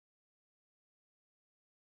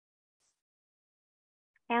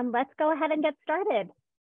and let's go ahead and get started.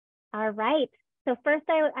 All right. So first,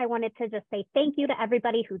 I wanted to just say thank you to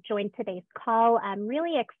everybody who joined today's call. I'm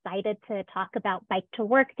really excited to talk about Bike to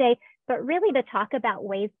Work Day, but really to talk about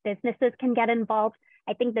ways businesses can get involved.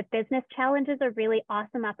 I think the Business Challenge is a really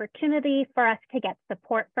awesome opportunity for us to get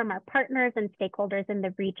support from our partners and stakeholders in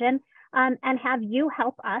the region, and have you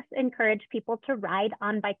help us encourage people to ride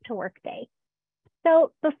on Bike to Work Day.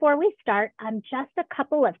 So before we start, just a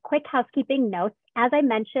couple of quick housekeeping notes. As I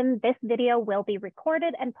mentioned, this video will be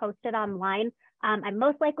recorded and posted online. I'm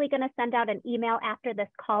most likely going to send out an email after this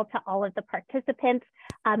call to all of the participants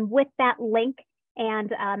with that link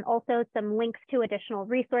and also some links to additional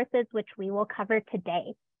resources, which we will cover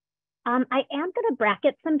today. I am going to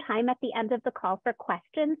bracket some time at the end of the call for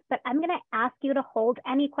questions, but I'm going to ask you to hold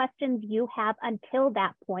any questions you have until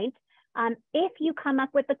that point. If you come up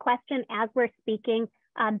with a question as we're speaking,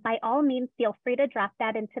 by all means, feel free to drop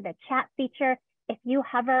that into the chat feature. If you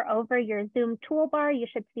hover over your Zoom toolbar, you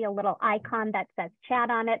should see a little icon that says chat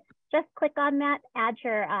on it. Just click on that, add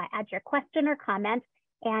your question or comment.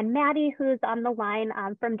 And Maddie, who's on the line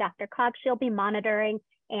from DRCOG, she'll be monitoring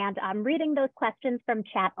and reading those questions from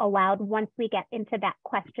chat aloud once we get into that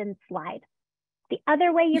question slide. The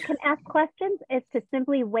other way you can ask questions is to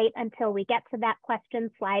simply wait until we get to that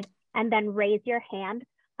question slide and then raise your hand.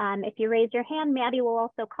 If you raise your hand, Maddie will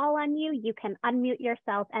also call on you. You can unmute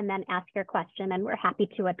yourself and then ask your question, and we're happy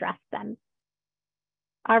to address them.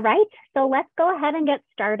 All right, so let's go ahead and get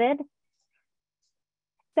started.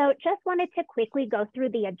 So just wanted to quickly go through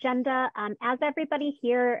the agenda. As everybody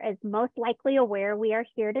here is most likely aware, we are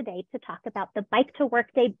here today to talk about the Bike to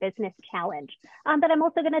Work Day Business Challenge. But I'm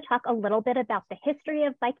also going to talk a little bit about the history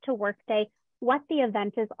of Bike to Work Day, what the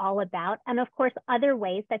event is all about, and of course, other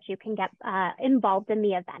ways that you can get involved in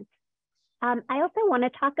the event. I also want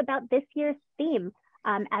to talk about this year's theme.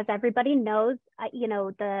 As everybody knows,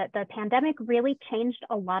 the pandemic really changed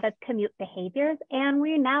a lot of commute behaviors, and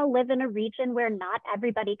we now live in a region where not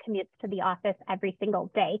everybody commutes to the office every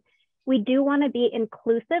single day. We do want to be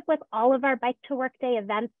inclusive with all of our Bike to Work Day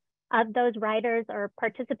events of those riders or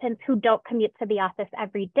participants who don't commute to the office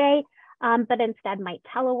every day, but instead might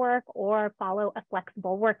telework or follow a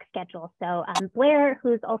flexible work schedule. So Blair,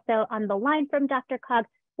 who's also on the line from DRCOG,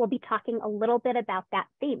 will be talking a little bit about that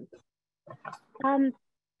theme. I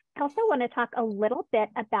also want to talk a little bit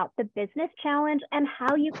about the Business Challenge and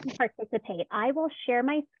how you can participate. I will share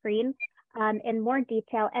my screen in more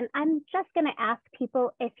detail, and I'm just going to ask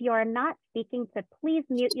people, if you're not speaking, to please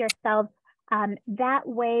mute yourselves. That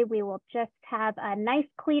way we will just have a nice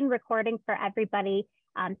clean recording for everybody.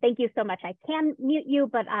 Thank you so much. I can mute you,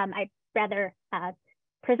 but I'd rather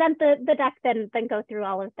present the deck than go through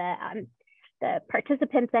all of the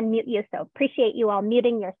participants and mute you. So appreciate you all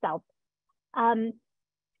muting yourselves.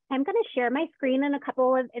 I'm going to share my screen in a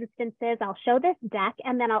couple of instances. I'll show this deck,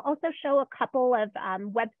 and then I'll also show a couple of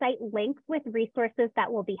website links with resources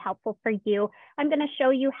that will be helpful for you. I'm going to show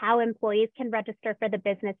you how employees can register for the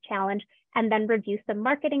Business Challenge, and then review some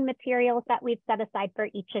marketing materials that we've set aside for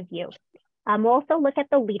each of you. We'll also look at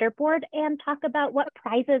the leaderboard and talk about what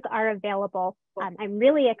prizes are available. I'm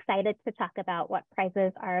really excited to talk about what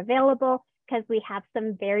prizes are available because we have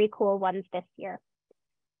some very cool ones this year.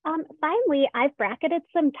 Finally, I've bracketed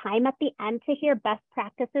some time at the end to hear best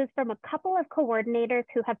practices from a couple of coordinators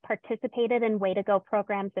who have participated in Way to Go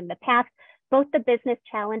programs in the past, both the Business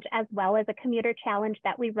Challenge as well as a commuter challenge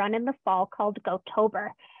that we run in the fall called GoTober.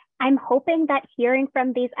 I'm hoping that hearing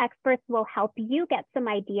from these experts will help you get some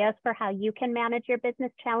ideas for how you can manage your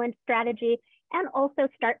Business Challenge strategy and also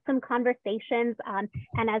start some conversations. And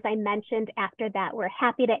as I mentioned, after that, we're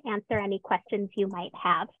happy to answer any questions you might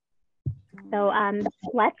have. So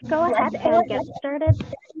let's go ahead and get started.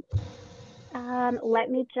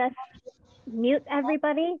 Let me just mute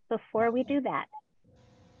everybody before we do that.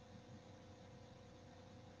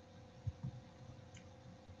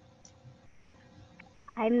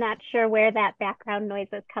 I'm not sure where that background noise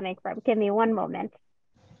is coming from. Give me one moment.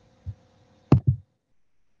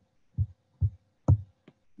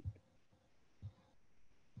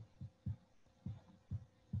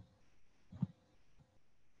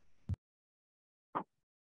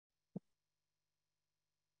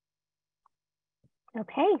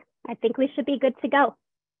 Okay, I think we should be good to go.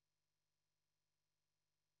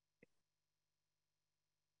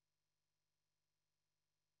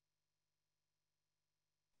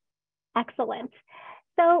 Excellent.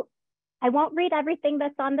 So I won't read everything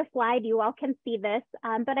that's on the slide. You all can see this,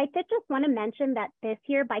 but I did just want to mention that this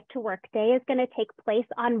year Bike to Work Day is going to take place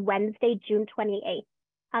on Wednesday, June 28th.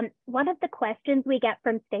 One of the questions we get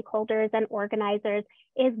from stakeholders and organizers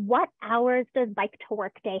is, what hours does Bike to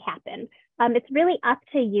Work Day happen? It's really up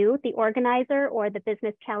to you, the organizer or the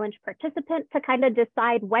Business Challenge participant, to kind of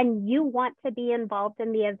decide when you want to be involved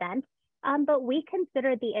in the event. But we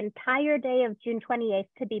consider the entire day of June 28th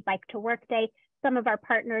to be Bike to Work Day. Some of our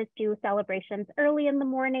partners do celebrations early in the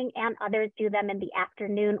morning and others do them in the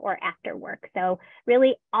afternoon or after work. So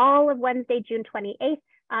really all of Wednesday, June 28th,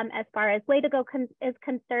 as far as Way to Go is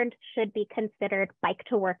concerned, should be considered Bike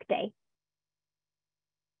to Work Day.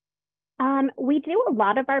 We do a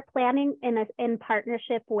lot of our planning in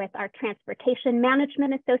partnership with our Transportation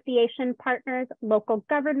Management Association partners, local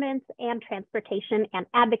governments, and transportation and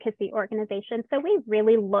advocacy organizations. So we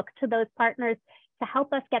really look to those partners to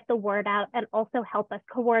help us get the word out and also help us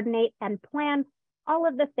coordinate and plan all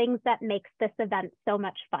of the things that makes this event so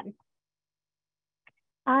much fun.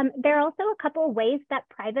 There are also a couple of ways that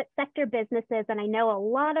private sector businesses, and I know a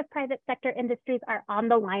lot of private sector industries are on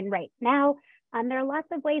the line right now. There are lots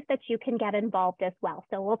of ways that you can get involved as well.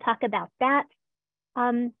 So we'll talk about that.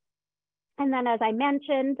 And then, as I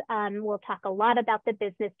mentioned, we'll talk a lot about the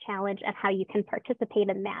Business Challenge and how you can participate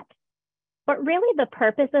in that. But really the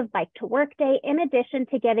purpose of Bike to Work Day, in addition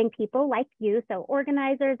to getting people like you, so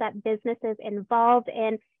organizers at businesses involved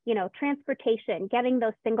in, transportation, getting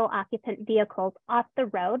those single occupant vehicles off the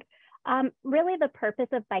road, really the purpose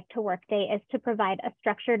of Bike to Work Day is to provide a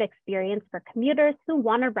structured experience for commuters who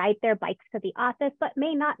want to ride their bikes to the office, but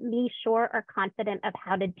may not be sure or confident of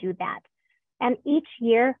how to do that. And each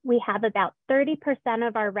year we have about 30%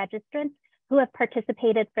 of our registrants who have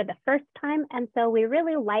participated for the first time. And so we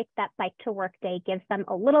really like that Bike to Work Day gives them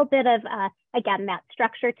a little bit of, again, that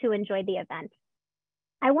structure to enjoy the event.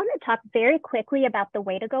 I want to talk very quickly about the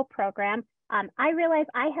Way to Go program. I realize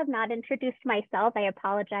I have not introduced myself. I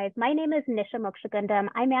apologize. My name is Nisha Mokshagundam.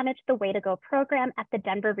 I manage the Way to Go program at the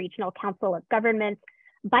Denver Regional Council of Governments.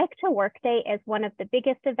 Bike to Work Day is one of the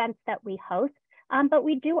biggest events that we host. But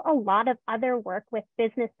we do a lot of other work with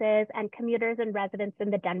businesses and commuters and residents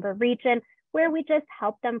in the Denver region, where we just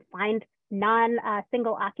help them find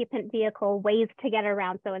non-single occupant vehicle ways to get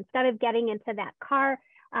around. So instead of getting into that car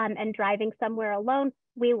and driving somewhere alone,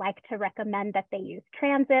 we like to recommend that they use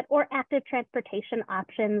transit or active transportation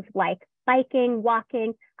options like biking,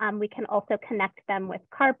 walking. We can also connect them with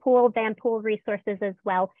carpool, vanpool resources as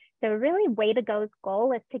well. So really Way to Go's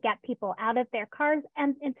goal is to get people out of their cars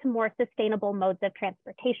and into more sustainable modes of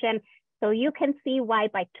transportation. So you can see why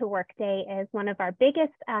Bike to Work Day is one of our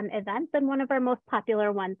biggest events and one of our most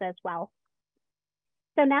popular ones as well.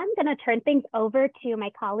 So now I'm going to turn things over to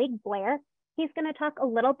my colleague, Blair. He's going to talk a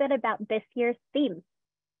little bit about this year's theme.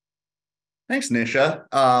 Thanks, Nisha.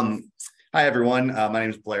 Hi, everyone. My name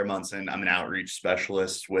is Blair Munson. I'm an outreach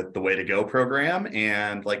specialist with the Way to Go program.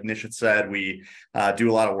 And like Nisha said, we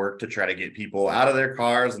do a lot of work to try to get people out of their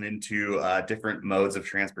cars and into different modes of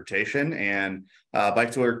transportation. And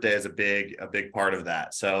Bike to Work Day is a big part of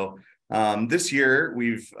that. So this year,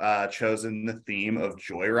 we've chosen the theme of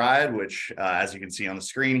Joyride, which, as you can see on the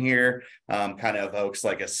screen here, kind of evokes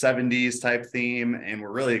like a 70s type theme. And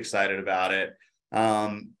we're really excited about it.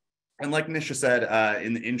 And like Nisha said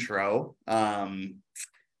in the intro,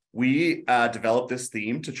 we developed this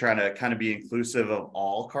theme to try to kind of be inclusive of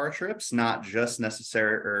all car trips, not just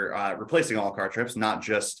replacing all car trips, not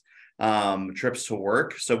just trips to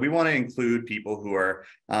work. So we want to include people who are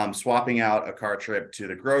swapping out a car trip to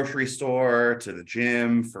the grocery store, to the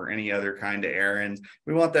gym, for any other kind of errands.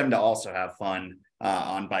 We want them to also have fun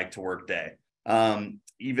on Bike to Work Day,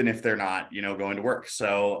 even if they're not, going to work.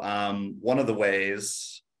 So one of the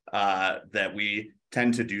ways that we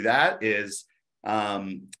tend to do that is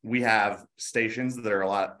we have stations that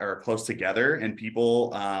are close together, and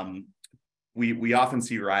people we often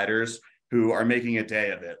see riders who are making a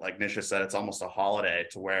day of it. Like Nisha said, it's almost a holiday,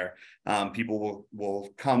 to where people will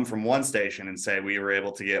come from one station and say, we were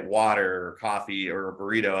able to get water or coffee or a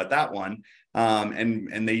burrito at that one.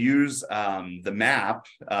 And they use the map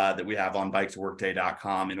that we have on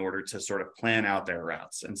biketoworkday.com in order to sort of plan out their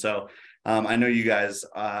routes. And so I know you guys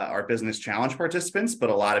are Business Challenge participants, but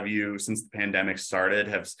a lot of you, since the pandemic started,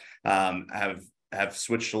 have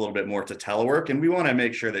switched a little bit more to telework. And we want to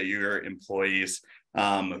make sure that your employees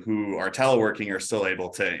who are teleworking are still able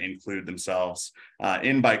to include themselves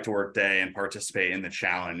in Bike to Work Day and participate in the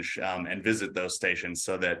challenge and visit those stations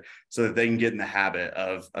so that they can get in the habit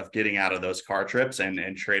of getting out of those car trips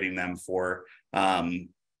and trading them for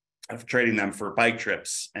bike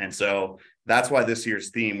trips. And so that's why this year's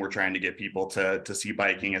theme, we're trying to get people to see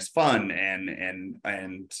biking as fun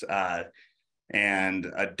and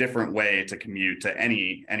and a different way to commute to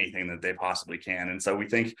anything that they possibly can. And so we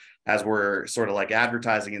think as we're sort of like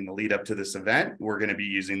advertising in the lead up to this event, we're going to be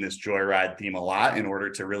using this Joyride theme a lot in order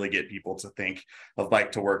to really get people to think of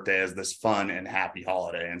Bike to Work Day as this fun and happy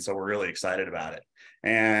holiday. And so we're really excited about it.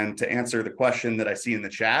 And to answer the question that I see in the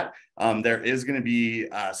chat, there is going to be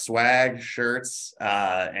swag, shirts,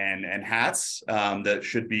 and hats that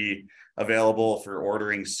should be available for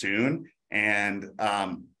ordering soon. And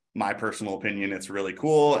my personal opinion, it's really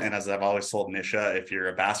cool. And as I've always told Nisha, if you're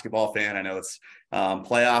a basketball fan, I know it's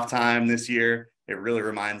playoff time this year. It really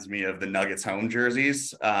reminds me of the Nuggets home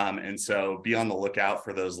jerseys. And so be on the lookout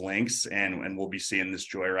for those links, and we'll be seeing this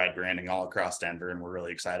Joyride branding all across Denver, and we're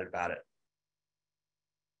really excited about it.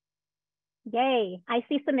 Yay. I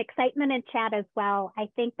see some excitement in chat as well. I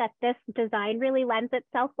think that this design really lends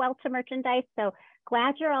itself well to merchandise. So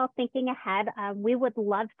glad you're all thinking ahead. We would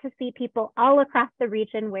love to see people all across the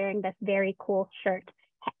region wearing this very cool shirt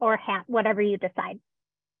or hat, whatever you decide.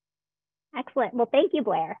 Excellent. Well, thank you,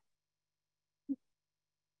 Blair.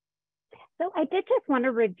 So I did just want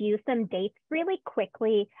to review some dates really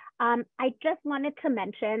quickly. I just wanted to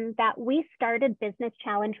mention that we started Business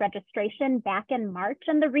Challenge registration back in March.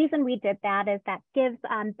 And the reason we did that is that gives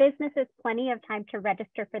businesses plenty of time to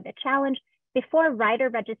register for the challenge before rider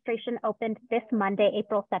registration opened this Monday,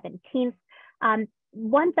 April 17th.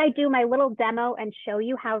 Once I do my little demo and show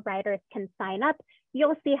you how riders can sign up,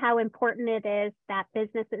 you'll see how important it is that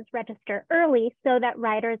businesses register early so that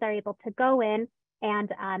riders are able to go in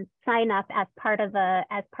and sign up as part of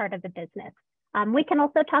the business. We can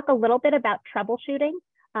also talk a little bit about troubleshooting,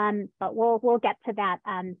 but we'll get to that.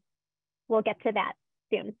 We'll get to that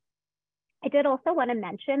soon. I did also want to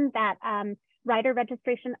mention that rider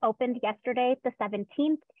registration opened yesterday, the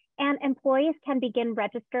 17th, and employees can begin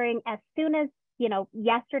registering as soon as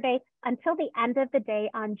yesterday until the end of the day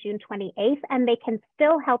on June 28th, and they can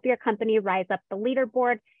still help your company rise up the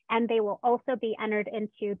leaderboard, and they will also be entered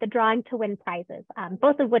into the drawing to win prizes,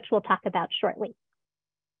 both of which we'll talk about shortly.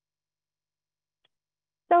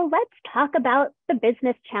 So let's talk about the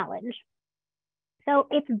Business Challenge. So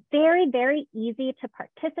it's very, very easy to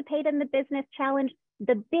participate in the Business Challenge.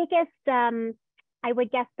 The biggest, I would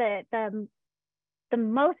guess the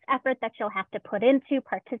most effort that you'll have to put into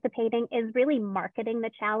participating is really marketing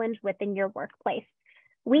the challenge within your workplace.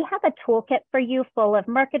 We have a toolkit for you full of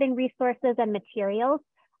marketing resources and materials,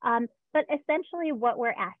 but essentially what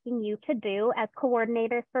we're asking you to do as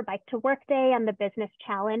coordinators for Bike to Work Day and the Business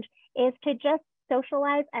Challenge is to just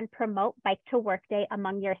socialize and promote Bike to Work Day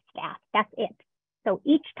among your staff. That's it. So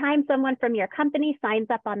each time someone from your company signs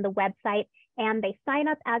up on the website and they sign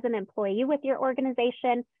up as an employee with your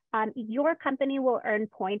organization, your company will earn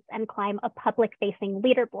points and climb a public-facing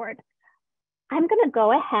leaderboard. I'm going to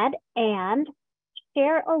go ahead and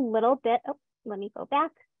share a little bit. Oh, let me go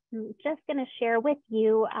back. I'm just going to share with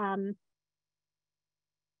you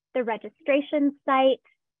the registration site.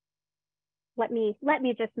 Let me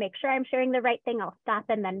just make sure I'm sharing the right thing. I'll stop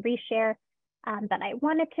and then reshare. But I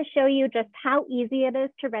wanted to show you just how easy it is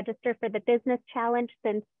to register for the Business Challenge,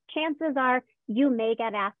 since chances are you may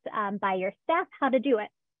get asked by your staff how to do it.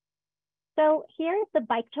 So here's the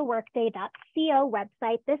biketoworkday.co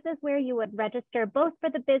website. This is where you would register both for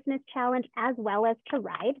the Business Challenge as well as to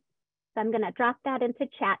ride. So I'm going to drop that into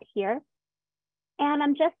chat here. And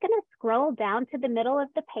I'm just going to scroll down to the middle of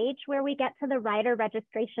the page where we get to the rider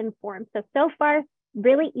registration form. So far,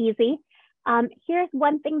 really easy. Here's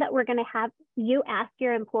one thing that we're going to have you ask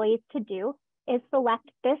your employees to do is select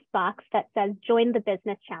this box that says join the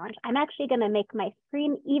Business Challenge. I'm actually going to make my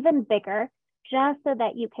screen even bigger just so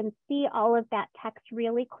that you can see all of that text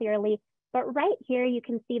really clearly. But right here, you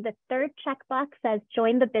can see the third checkbox says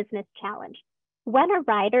join the Business Challenge. When a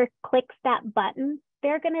rider clicks that button,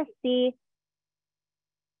 they're going to see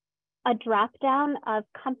a drop down of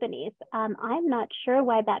companies. I'm not sure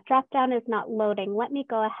why that drop down is not loading. Let me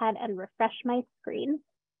go ahead and refresh my screen.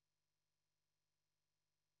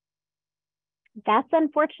 That's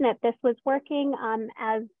unfortunate. This was working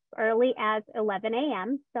as early as 11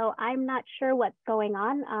 a.m. So I'm not sure what's going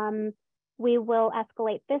on. We will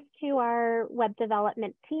escalate this to our web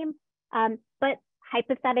development team. But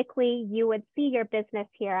hypothetically, you would see your business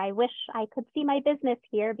here. I wish I could see my business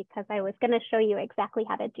here because I was going to show you exactly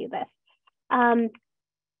how to do this.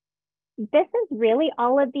 This is really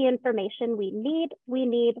all of the information we need. We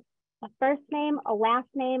need a first name, a last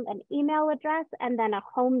name, an email address, and then a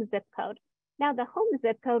home zip code. Now, the home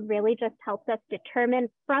zip code really just helps us determine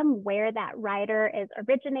from where that rider is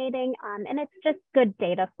originating, and it's just good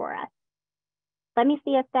data for us. Let me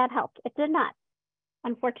see if that helped. It did not.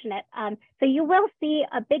 Unfortunate. So you will see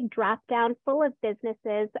a big drop down full of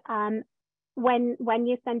businesses. when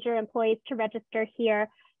you send your employees to register here.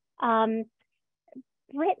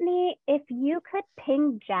 Brittany, if you could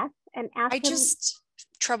ping Jeff and ask I him. just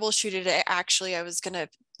troubleshooted it. Actually, I was going to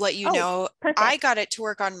let you know. Perfect. I got it to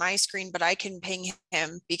work on my screen, but I can ping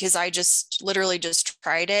him because I just literally just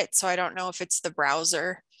tried it. So I don't know if it's the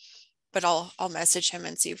browser, but I'll message him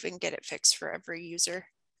and see if we can get it fixed for every user.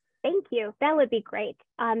 Thank you. That would be great.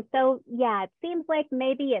 So yeah, it seems like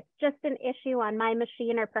maybe it's just an issue on my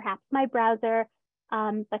machine or perhaps my browser,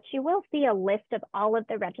 but you will see a list of all of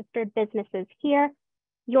the registered businesses here.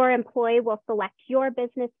 Your employee will select your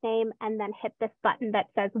business name and then hit this button that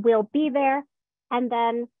says "We'll be there." And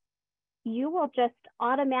then you will just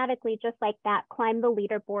automatically, just like that, climb the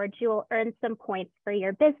leaderboard. You will earn some points for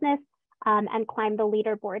your business and climb the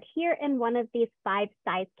leaderboard here in one of these 5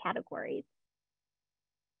 size categories.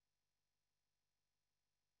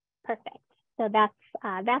 Perfect. So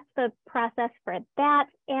that's the process for that.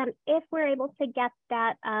 And if we're able to get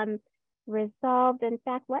that resolved, in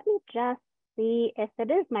fact, let me just see if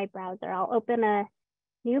it is my browser. I'll open a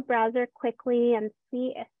new browser quickly and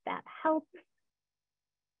see if that helps.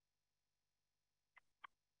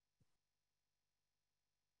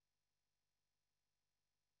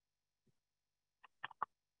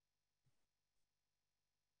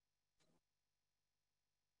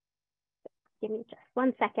 Give me just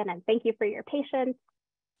 1 second and thank you for your patience.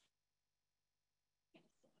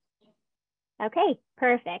 Okay,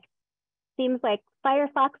 perfect. Seems like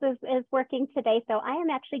Firefox is working today, so I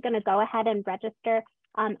am actually going to go ahead and register.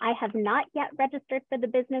 I have not yet registered for the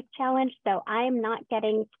business challenge, so I am not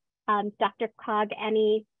getting DRCOG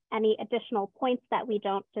any additional points that we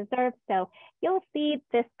don't deserve. So you'll see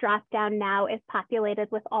this drop down now is populated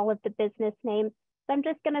with all of the business names. So I'm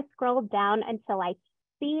just going to scroll down until I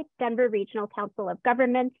see Denver Regional Council of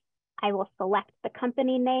Governments. I will select the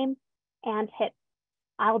company name and hit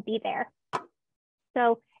 "I'll be there."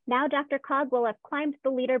 So now DRCOG will have climbed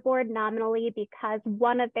the leaderboard nominally because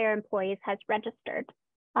one of their employees has registered.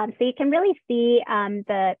 So you can really see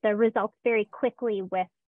the results very quickly with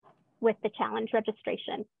the challenge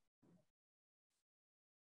registration.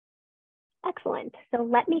 Excellent. So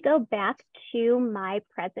let me go back to my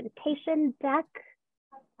presentation deck.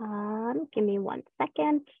 Give me 1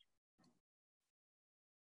 second.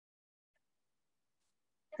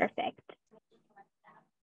 Perfect.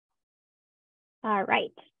 All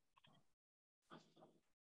right.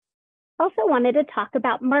 Also wanted to talk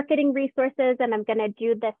about marketing resources, and I'm going to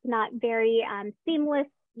do this not very seamless,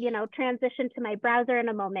 transition to my browser in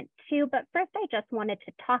a moment too. But first, I just wanted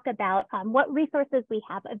to talk about what resources we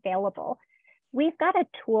have available. We've got a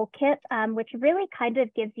toolkit, which really kind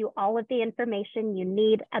of gives you all of the information you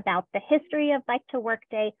need about the history of Bike to Work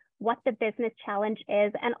Day, what the business challenge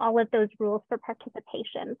is, and all of those rules for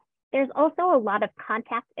participation. There's also a lot of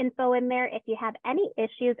contact info in there. If you have any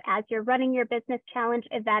issues as you're running your business challenge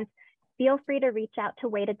event, feel free to reach out to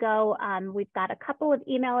Way to Go. We've got a couple of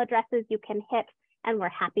email addresses you can hit, and we're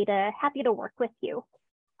happy to work with you.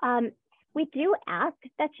 We do ask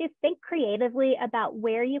that you think creatively about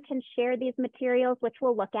where you can share these materials, which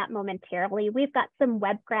we'll look at momentarily. We've got some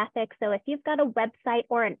web graphics. So if you've got a website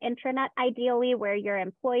or an intranet, ideally, where your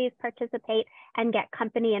employees participate and get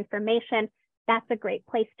company information, that's a great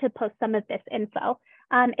place to post some of this info.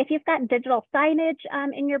 If you've got digital signage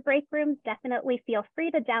in your break rooms, definitely feel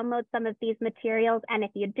free to download some of these materials. And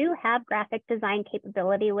if you do have graphic design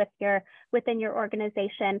capability within your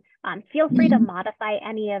organization, feel free to modify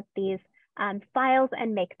any of these files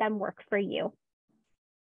and make them work for you.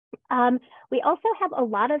 We also have a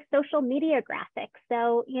lot of social media graphics.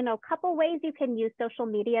 So, a couple ways you can use social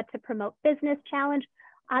media to promote Business Challenge.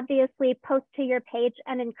 Obviously, post to your page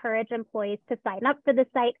and encourage employees to sign up for the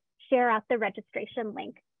site, share out the registration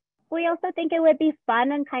link. We also think it would be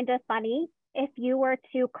fun and kind of funny if you were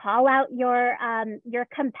to call out your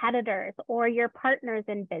competitors or your partners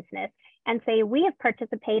in business and say, we have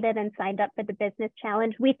participated and signed up for the business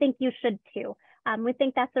challenge. We think you should too. We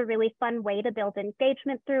think that's a really fun way to build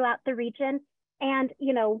engagement throughout the region. And,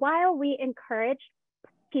 while we encourage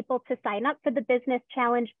people to sign up for the business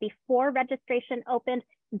challenge before registration opened,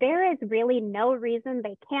 there is really no reason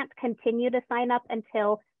they can't continue to sign up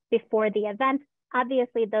until before the event.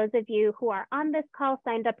 Obviously, those of you who are on this call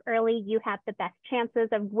signed up early, you have the best chances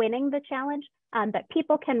of winning the challenge, but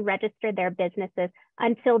people can register their businesses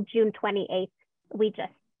until June 28th. We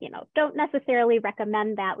just, don't necessarily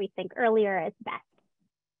recommend that. We think earlier is best.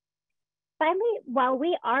 Finally, while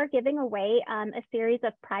we are giving away a series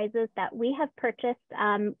of prizes that we have purchased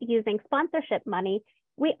using sponsorship money,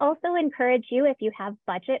 we also encourage you, if you have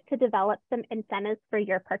budget, to develop some incentives for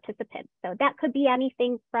your participants. So that could be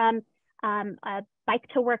anything from a bike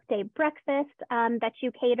to work day breakfast that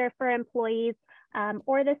you cater for employees,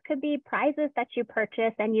 or this could be prizes that you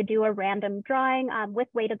purchase and you do a random drawing. With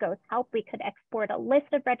Way to Go's help, we could export a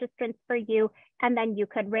list of registrants for you, and then you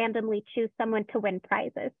could randomly choose someone to win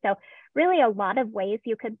prizes. So really a lot of ways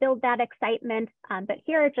you could build that excitement, but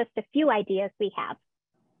here are just a few ideas we have.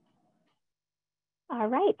 All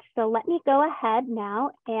right, so let me go ahead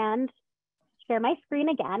now and share my screen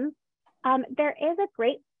again. There is a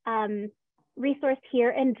great resource here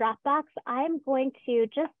in Dropbox. I'm going to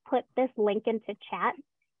just put this link into chat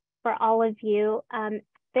for all of you.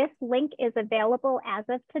 This link is available as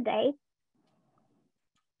of today.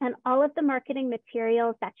 And all of the marketing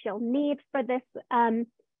materials that you'll need for this, oh,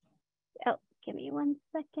 give me one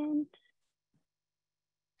second.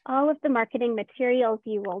 All of the marketing materials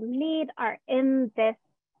you will need are in this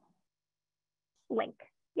link.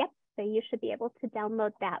 Yep, so you should be able to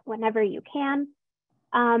download that whenever you can.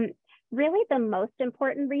 Really the most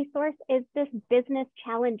important resource is this business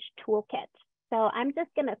challenge toolkit. So I'm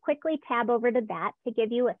just gonna quickly tab over to that to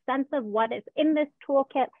give you a sense of what is in this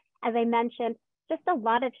toolkit. As I mentioned, just a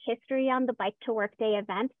lot of history on the Bike to Work Day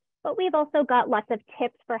event, but we've also got lots of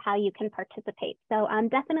tips for how you can participate. So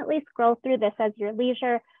definitely scroll through this as your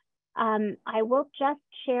leisure. I will just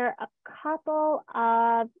share a couple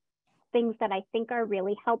of things that I think are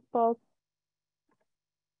really helpful.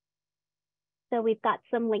 So we've got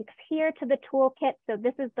some links here to the toolkit. So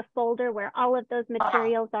this is the folder where all of those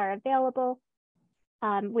materials are available.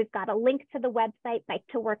 We've got a link to the website,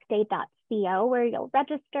 biketoworkday.co, where you'll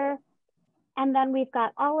register. And then we've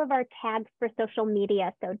got all of our tags for social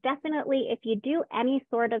media. So definitely, if you do any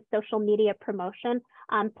sort of social media promotion,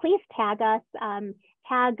 please tag us,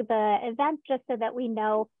 tag the event just so that we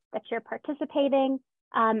know that you're participating.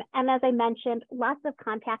 And as I mentioned, lots of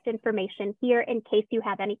contact information here in case you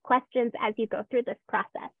have any questions as you go through this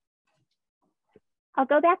process. I'll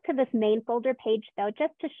go back to this main folder page though,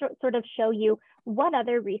 just to sort of show you what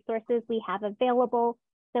other resources we have available.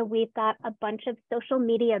 So we've got a bunch of social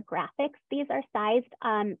media graphics. These are sized.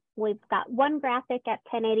 We've got one graphic at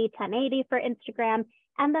 1080, 1080 for Instagram,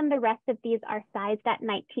 and then the rest of these are sized at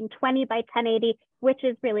 1920 by 1080, which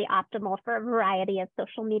is really optimal for a variety of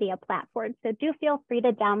social media platforms. So do feel free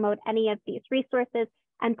to download any of these resources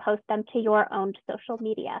and post them to your own social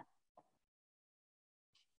media.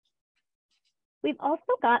 We've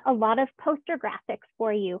also got a lot of poster graphics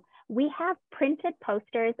for you. We have printed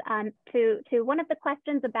posters to one of the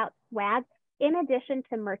questions about swag. In addition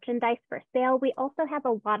to merchandise for sale, we also have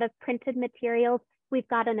a lot of printed materials. We've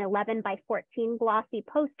got an 11 by 14 glossy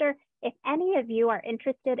poster. If any of you are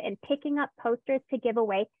interested in picking up posters to give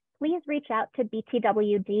away, please reach out to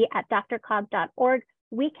btwd@drcog.org.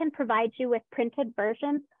 We can provide you with printed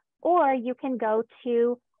versions, or you can go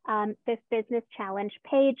to this business challenge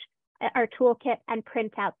page, our toolkit, and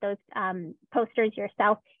print out those posters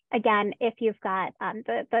yourself. Again, if you've got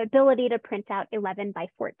the ability to print out 11 by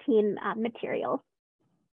 14 materials.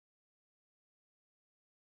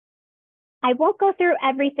 I won't go through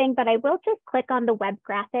everything, but I will just click on the web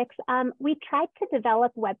graphics. We tried to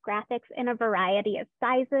develop web graphics in a variety of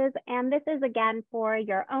sizes, and this is again for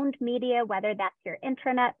your owned media, whether that's your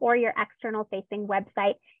intranet or your external facing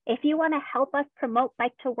website. If you want to help us promote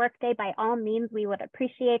Bike to Work Day, by all means, we would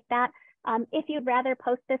appreciate that. If you'd rather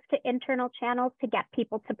post this to internal channels to get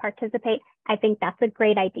people to participate, I think that's a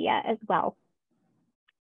great idea as well.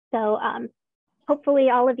 So hopefully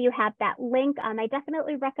all of you have that link. I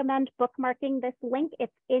definitely recommend bookmarking this link.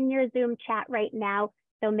 It's in your Zoom chat right now,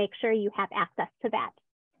 so make sure you have access to that.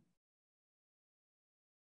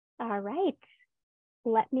 All right,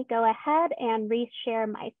 let me go ahead and reshare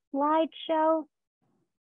my slideshow.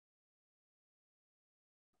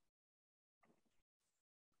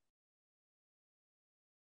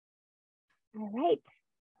 All right.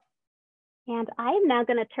 And I'm now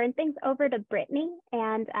going to turn things over to Brittany,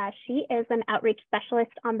 and she is an outreach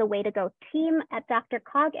specialist on the Way to Go team at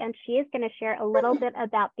DRCOG, and she is going to share a little bit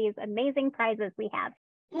about these amazing prizes we have.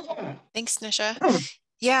 Thanks, Nisha.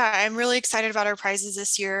 Yeah, I'm really excited about our prizes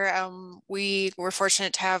this year. We were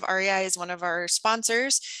fortunate to have REI as one of our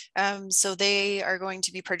sponsors. So they are going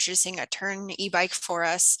to be purchasing a Tern e-bike for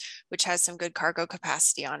us, which has some good cargo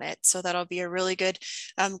capacity on it. So that'll be a really good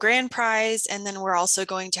grand prize. And then we're also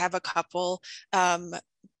going to have a couple,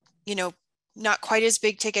 you know, not quite as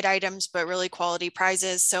big ticket items, but really quality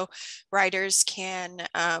prizes. So riders can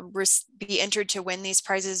be entered to win these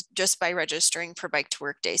prizes just by registering for Bike to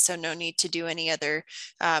Work Day. So no need to do any other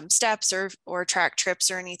steps or track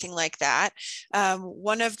trips or anything like that.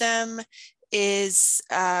 One of them is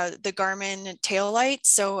the Garmin tail light.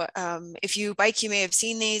 So if you bike, you may have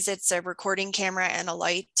seen these. It's a recording camera and a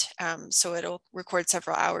light. So it'll record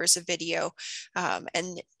several hours of video.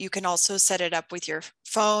 And you can also set it up with your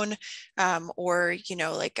phone or,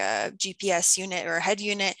 like a GPS unit or a head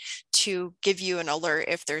unit to give you an alert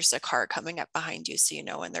if there's a car coming up behind you, so you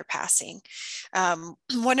know when they're passing.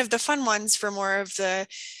 One of the fun ones for more of the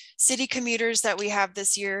city commuters that we have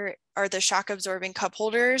this year are the shock absorbing cup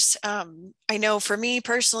holders. I know for me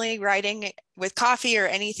personally, riding with coffee or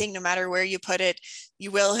anything, no matter where you put it,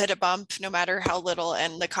 you will hit a bump no matter how little,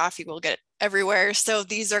 and the coffee will get everywhere. So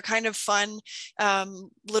these are kind of fun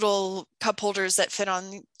little cup holders that fit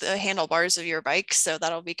on the handlebars of your bike. So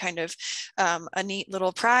that'll be kind of a neat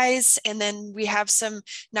little prize. And then we have some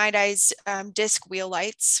Night Eyes disc wheel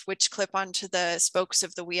lights, which clip onto the spokes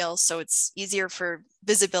of the wheel. So it's easier for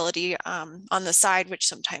visibility on the side, which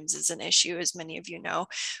sometimes is an issue, as many of you know,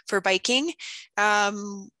 for biking.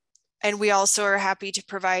 And we also are happy to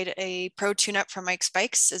provide a pro tune-up from Mike's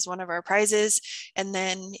Bikes as one of our prizes. And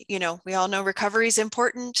then, we all know recovery is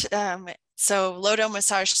important. So Lodo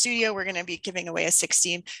Massage Studio, we're going to be giving away a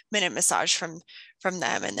 60-minute massage from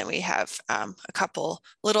them. And then we have a couple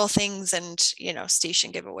little things and,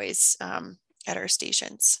 station giveaways at our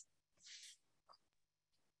stations.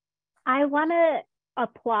 I want to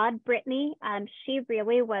applaud Brittany. She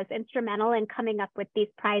really was instrumental in coming up with these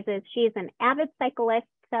prizes. She's an avid cyclist.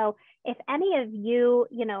 So if any of you,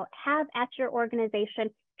 have at your organization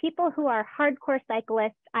people who are hardcore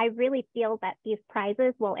cyclists, I really feel that these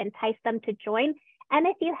prizes will entice them to join. And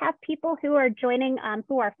if you have people who are joining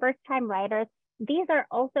who are first-time riders, these are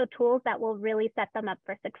also tools that will really set them up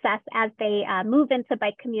for success as they move into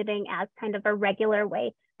bike commuting as kind of a regular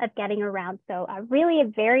way of getting around. So really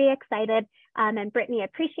very excited. And Brittany, I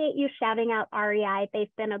appreciate you shouting out REI.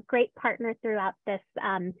 They've been a great partner throughout this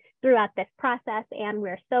process, and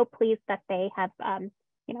we're so pleased that they have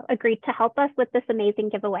agreed to help us with this amazing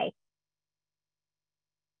giveaway.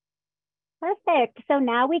 Perfect. So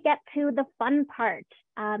now we get to the fun part.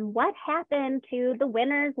 What happened to the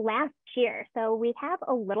winners last year? So we have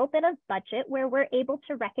a little bit of budget where we're able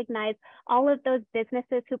to recognize all of those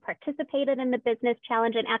businesses who participated in the business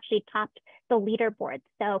challenge and actually topped the leaderboard.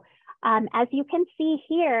 So as you can see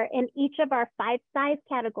here, in each of our 5 size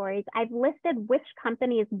categories, I've listed which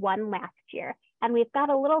companies won last year. And we've got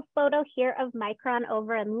a little photo here of Micron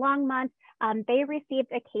over in Longmont. They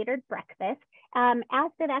received a catered breakfast,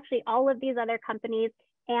 as did actually all of these other companies.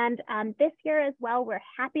 And this year as well, we're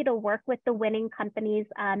happy to work with the winning companies,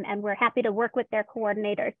 and we're happy to work with their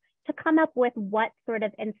coordinators to come up with what sort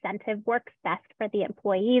of incentive works best for the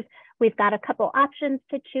employees. We've got a couple options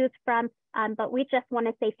to choose from, but we just want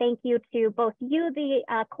to say thank you to both you,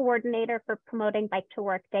 the coordinator, for promoting Bike to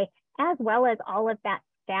Work Day, as well as all of that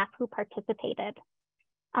staff who participated.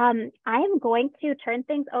 I am going to turn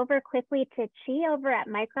things over quickly to Chi over at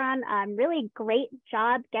Micron. Really great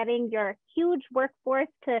job getting your huge workforce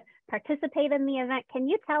to participate in the event. Can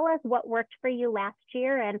you tell us what worked for you last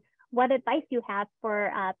year and what advice you have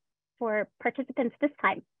for participants this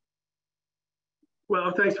time?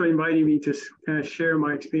 Well, thanks for inviting me to kind of share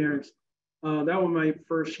my experience. That was my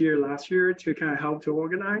first year last year to kind of help to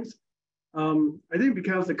organize. I think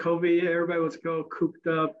because of COVID, everybody was so cooped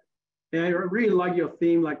up. And I really like your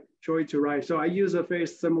theme, like Joy to Ride. So I use a very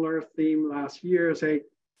similar theme last year, say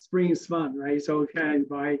spring is fun, right? So kind of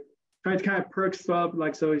try to kind of perk stuff,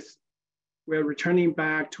 like so we're returning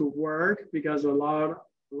back to work because a lot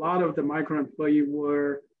of the Micron employees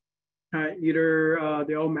were kind of either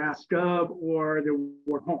they all masked up or they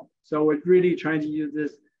were home. So we're really trying to use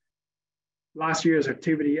this last year's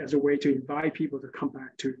activity as a way to invite people to come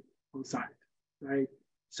back to on site, right?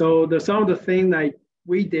 So some of the things that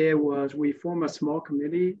we did was we formed a small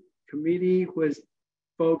committee with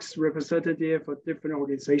folks representative of different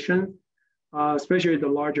organizations, especially the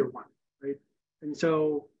larger one, right? And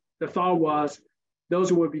so the thought was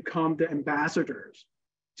those would become the ambassadors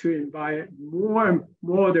to invite more and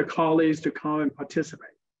more of their colleagues to come and participate,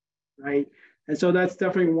 right? And so that's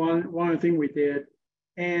definitely one of the things we did.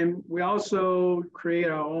 And we also create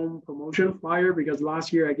our own promotion flyer because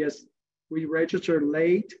last year, I guess, we registered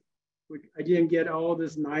late. I didn't get all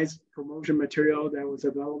this nice promotion material that was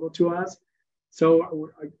available to us. So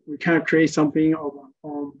we kind of create something of our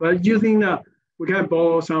own, but using we kind of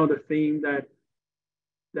borrow some of the theme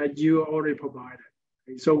that you already provided.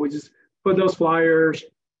 Okay? So we just put those flyers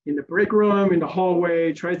in the break room, in the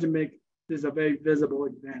hallway, try to make this a very visible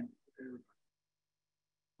event.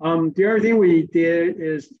 The other thing we did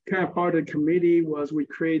is kind of part of the committee was we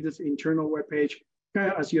created this internal webpage,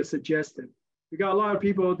 kind of as you suggested. We got a lot of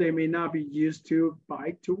people, they may not be used to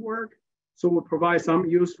Bike to Work. So we'll provide some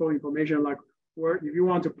useful information like where, if you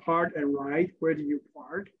want to park and ride, where do you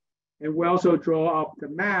park? And we also draw up the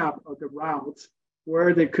map of the routes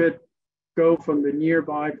where they could go from the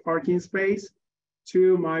nearby parking space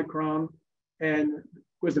to Micron and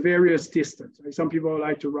with the various distance. Like some people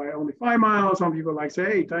like to ride only 5 miles, some people like say,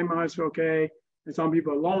 hey, 10 miles is okay, and some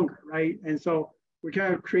people longer, right? And so we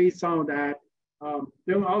kind of create some of that.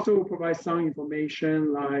 Then we also provide some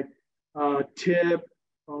information like tip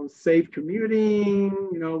on safe commuting,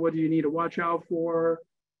 what do you need to watch out for?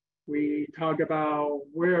 We talk about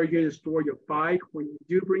where are you going to store your bike when you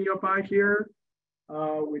do bring your bike here.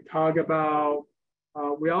 We talk about,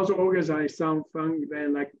 we also organize some fun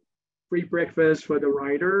event like free breakfast for the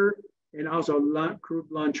rider and also group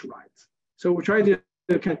lunch rides. So we try to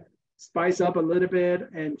kind of spice up a little bit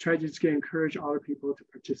and try to just encourage other people to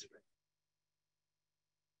participate.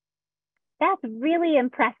 That's really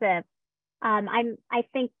impressive. I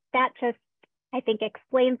think that just,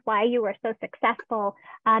 explains why you were so successful.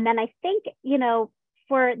 And I think,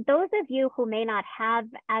 for those of you who may not have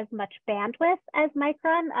as much bandwidth as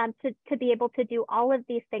Micron to be able to do all of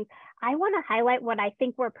these things, I want to highlight what I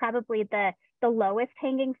think were probably the lowest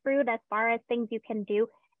hanging fruit as far as things you can do.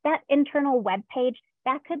 That internal web page,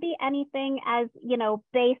 that could be anything as,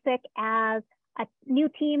 basic as a new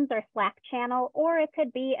Teams or Slack channel, or it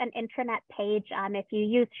could be an intranet page if you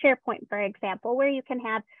use SharePoint, for example, where you can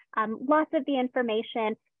have lots of the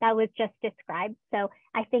information that was just described. So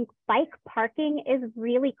I think bike parking is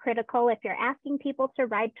really critical. If you're asking people to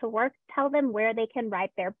ride to work, tell them where they can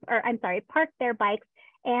park their bikes,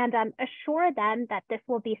 and assure them that this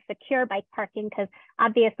will be secure bike parking, because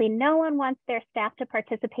obviously no one wants their staff to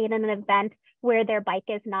participate in an event where their bike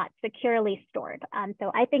is not securely stored.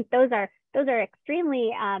 So I think those are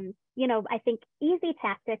extremely, I think easy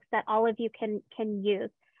tactics that all of you can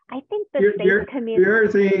use. I think the safe community. The other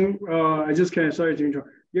thing, I just kind of sorry to interrupt.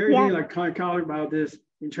 The other thing, like kind of about this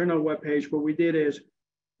internal webpage, what we did is,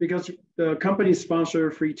 because the company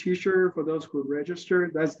sponsored a free t-shirt for those who register,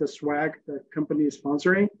 that's the swag the company is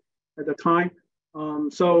sponsoring at the time.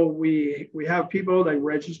 So we have people that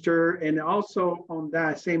register, and also on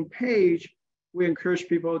that same page, we encourage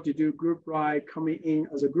people to do group ride coming in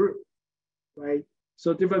as a group, right?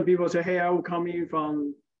 So different people say, hey, I will come in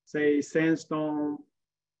from, say, Sandstone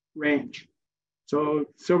Range. So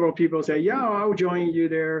several people say, yeah, I will join you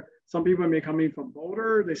there. Some people may come in from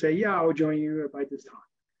Boulder. They say, yeah, I will join you by this time.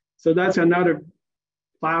 So that's another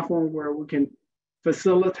platform where we can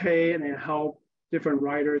facilitate and help different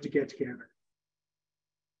riders to get together.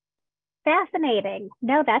 Fascinating.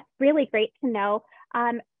 No, that's really great to know.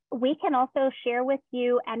 We can also share with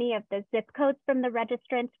you any of the zip codes from the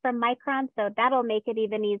registrants from Micron, so that'll make it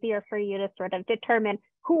even easier for you to sort of determine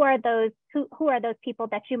who are those people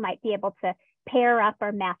that you might be able to pair up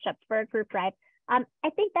or match up for a group ride. I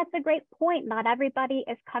think that's a great point. Not everybody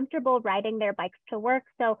is comfortable riding their bikes to work.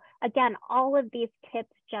 So again, all of these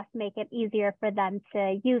tips just make it easier for them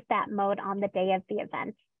to use that mode on the day of the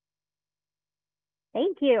event.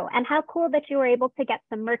 Thank you. And how cool that you were able to get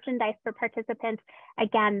some merchandise for participants.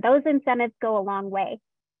 Again, those incentives go a long way.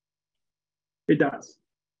 It does.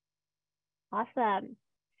 Awesome.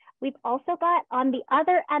 We've also got on the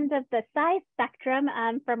other end of the size spectrum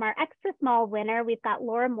from our extra small winner, we've got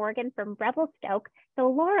Laura Morgan from Revelstoke.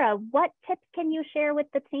 So Laura, what tips can you share with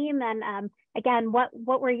the team? And again, what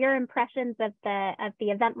were your impressions of the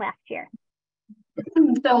event last year?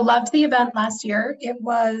 So loved the event last year. It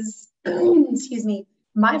was, excuse me,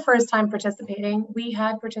 my first time participating. We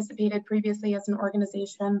had participated previously as an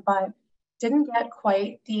organization, but didn't get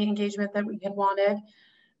quite the engagement that we had wanted.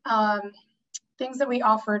 Things that we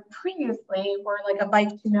offered previously were like a bike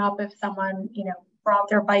tune-up if someone, brought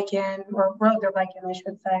their bike in or rode their bike in, I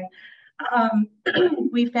should say.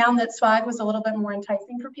 We found that swag was a little bit more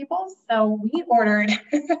enticing for people. So we ordered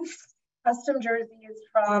custom jerseys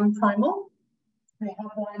from Primal. I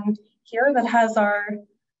have one here that has our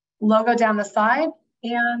logo down the side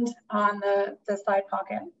and on the side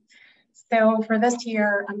pocket. So for this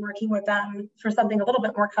year, I'm working with them for something a little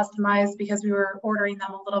bit more customized because we were ordering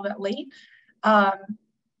them a little bit late.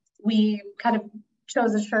 We kind of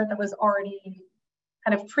chose a shirt that was already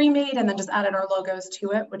kind of pre-made and then just added our logos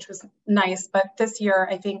to it, which was nice. But this year,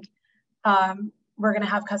 I think we're going to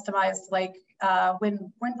have customized like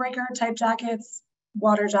windbreaker type jackets,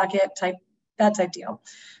 water jacket type, that type deal.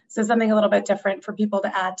 So something a little bit different for people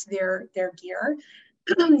to add to their gear.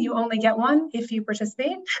 You only get one if you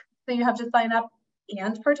participate. So you have to sign up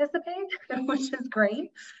and participate, which is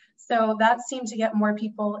great. So that seemed to get more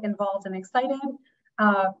people involved and excited.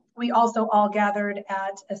 We also all gathered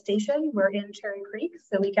at a station. We're in Cherry Creek,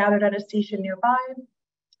 so we gathered at a station nearby.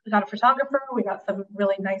 We got a photographer, we got some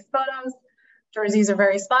really nice photos. Jerseys are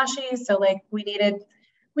very splashy, so like we needed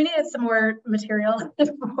some more material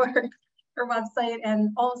for our website, and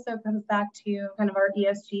also comes back to kind of our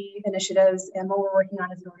ESG initiatives and what we're working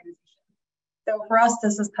on as an organization. So for us,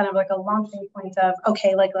 this is kind of like a launching point of,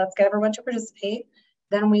 okay, like let's get everyone to participate.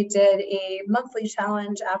 Then we did a monthly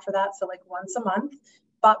challenge after that, so like once a month,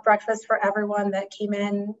 bought breakfast for everyone that came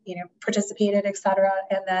in, you know, participated, etc.,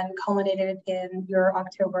 and then culminated in your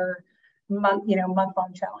October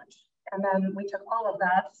month-long challenge. And then we took all of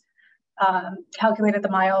that, calculated the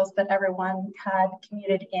miles that everyone had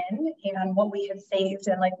commuted in and what we had saved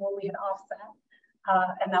and like what we had offset,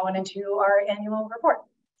 and that went into our annual report.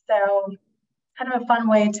 So kind of a fun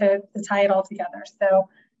way to tie it all together. So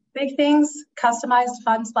big things, customized,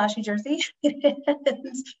 fun, splashy jersey,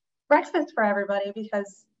 and breakfast for everybody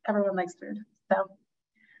because everyone likes food. So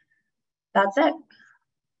that's it.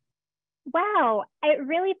 Wow, it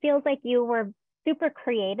really feels like you were super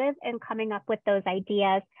creative in coming up with those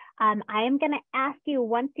ideas. I am going to ask you,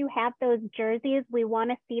 once you have those jerseys, we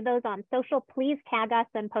want to see those on social. Please tag us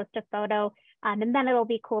and post a photo. And then it'll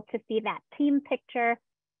be cool to see that team picture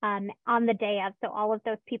on the day of. So all of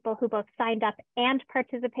those people who both signed up and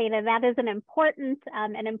participated, that is an important,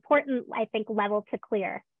 I think, level to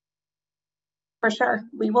clear. For sure,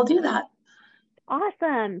 we will do that.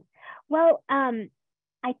 Awesome. Well,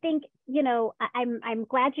 I think, you know, I'm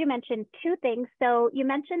glad you mentioned two things. So you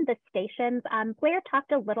mentioned the stations. Blair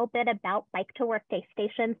talked a little bit about Bike to Work Day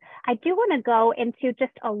stations. I do want to go into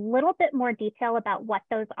just a little bit more detail about what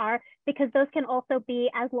those are, because those can also be,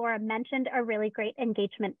 as Laura mentioned, a really great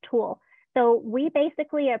engagement tool. So we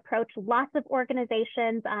basically approach lots of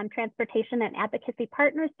organizations, transportation and advocacy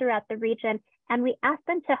partners throughout the region, and we ask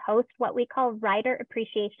them to host what we call rider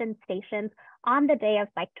appreciation stations on the day of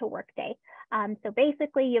Bike to Work Day. So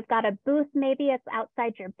basically you've got a booth, maybe it's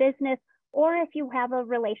outside your business, or if you have a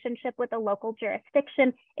relationship with a local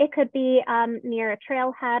jurisdiction, it could be near a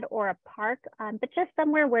trailhead or a park, but just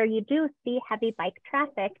somewhere where you do see heavy bike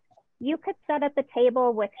traffic. You could set up a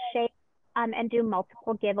table with shade and do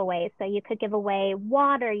multiple giveaways. So you could give away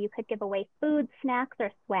water, you could give away food, snacks, or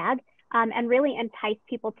swag, and really entice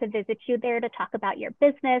people to visit you there to talk about your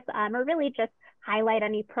business, or really just highlight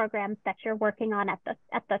any programs that you're working on at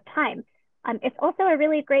the time. It's also a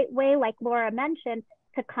really great way, like Laura mentioned,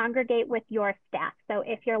 to congregate with your staff. So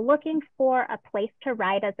if you're looking for a place to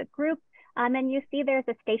ride as a group, and you see there's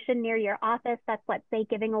a station near your office that's, let's say,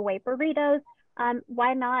 giving away burritos,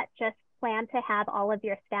 why not just plan to have all of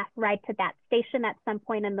your staff ride to that station at some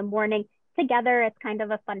point in the morning together? It's kind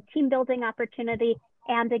of a fun team building opportunity.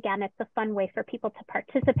 And again, it's a fun way for people to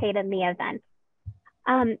participate in the event.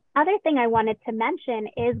 Other thing I wanted to mention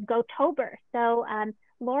is Gotober. So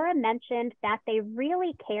Laura mentioned that they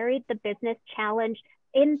really carried the business challenge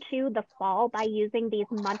into the fall by using these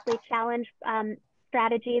monthly challenge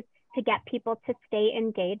strategies to get people to stay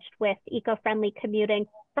engaged with eco-friendly commuting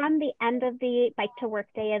from the end of the Bike to Work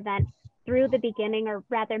Day event through the beginning, or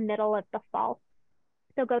rather middle, of the fall.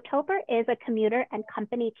 So Gotober is a commuter and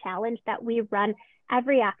company challenge that we run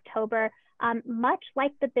every October. Much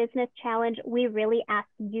like the business challenge, we really ask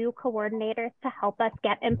you coordinators to help us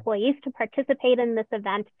get employees to participate in this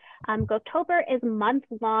event. Gotober is month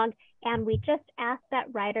long, and we just ask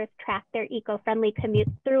that riders track their eco-friendly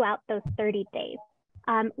commutes throughout those 30 days.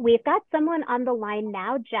 We've got someone on the line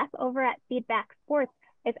now. Jeff over at Feedback Sports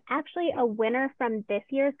is actually a winner from this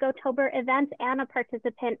year's Gotober event and a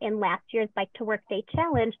participant in last year's Bike to Work Day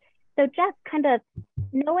challenge. So Jeff, kind of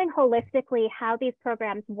knowing holistically how these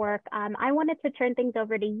programs work, I wanted to turn things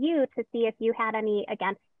over to you to see if you had any,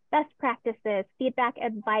 again, best practices, feedback,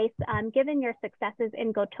 advice, given your successes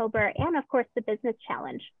in Gotober and of course the business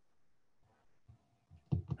challenge.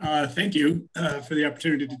 Thank you for the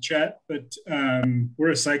opportunity to chat, but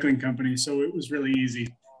we're a cycling company, so it was really easy.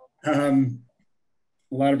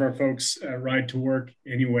 A lot of our folks ride to work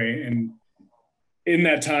anyway, and in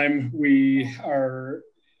that time we are,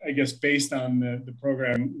 I guess, based on the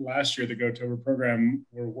program last year, the Gotober program,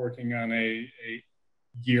 we're working on a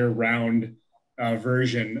year-round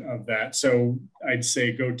version of that. So I'd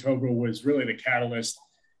say Gotober was really the catalyst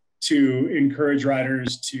to encourage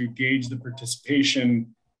riders to gauge the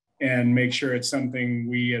participation and make sure it's something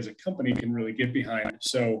we as a company can really get behind.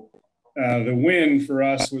 So the win for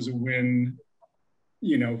us was a win,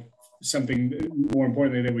 you know, something more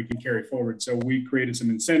importantly that we can carry forward. So we created some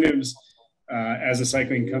incentives. As a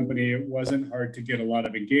cycling company, it wasn't hard to get a lot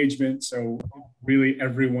of engagement. So really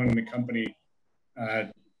everyone in the company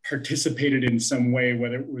participated in some way,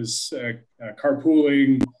 whether it was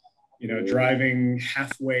carpooling, you know, driving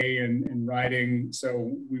halfway and riding.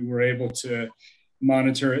 So we were able to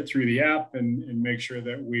monitor it through the app and make sure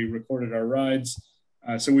that we recorded our rides.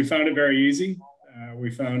 So we found it very easy.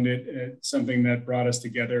 We found it something that brought us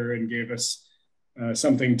together and gave us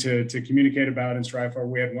something to communicate about and strive for.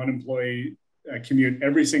 We had one employee commute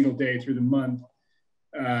every single day through the month,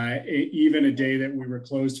 even a day that we were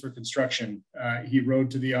closed for construction. He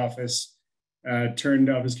rode to the office, turned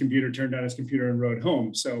off his computer, turned on his computer, and rode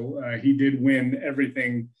home. So he did win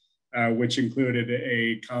everything, which included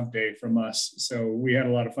a comp day from us. So we had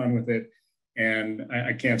a lot of fun with it. And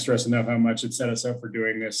I can't stress enough how much it set us up for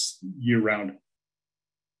doing this year round.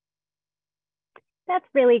 That's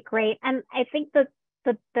really great. And I think the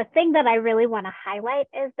thing that I really want to highlight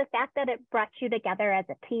is the fact that it brought you together as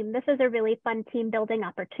a team. This is a really fun team building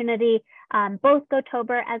opportunity. Both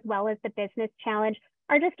Gotober as well as the Business Challenge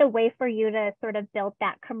are just a way for you to sort of build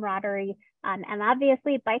that camaraderie. And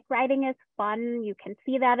obviously bike riding is fun. You can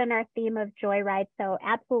see that in our theme of Joyride. So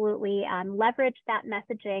absolutely leverage that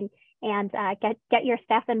messaging and get your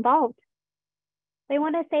staff involved. I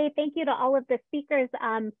want to say thank you to all of the speakers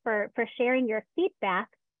for sharing your feedback.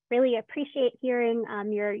 Really appreciate hearing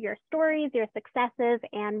your stories, your successes,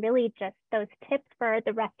 and really just those tips for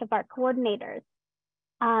the rest of our coordinators.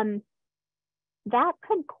 That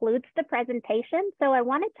concludes the presentation. So I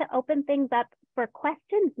wanted to open things up for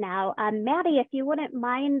questions now. Maddie, if you wouldn't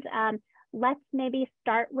mind, let's maybe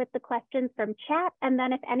start with the questions from chat. And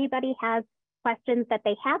then if anybody has questions that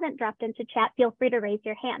they haven't dropped into chat, feel free to raise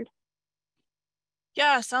your hand.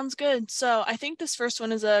 Yeah, sounds good. So I think this first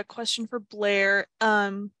one is a question for Blair.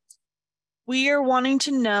 We are wanting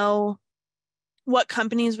to know what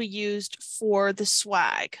companies we used for the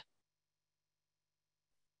swag.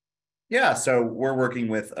 Yeah, so we're working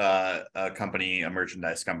with a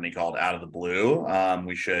merchandise company called Out of the Blue.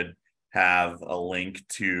 We should have a link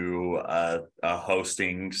to a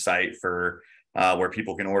hosting site for where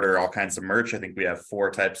people can order all kinds of merch. I think we have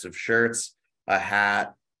 4 types of shirts, a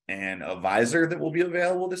hat, and a visor that will be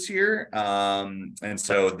available this year. And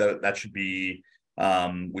so that should be,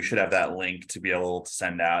 we should have that link to be able to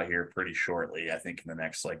send out here pretty shortly, I think in the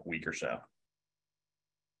next week or so.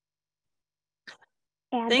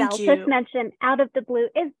 And I'll just mention Out of the Blue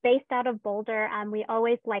is based out of Boulder. We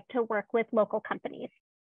always like to work with local companies.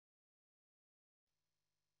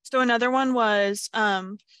 So another one was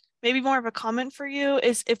maybe more of a comment for you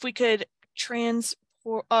is if we could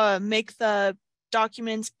make the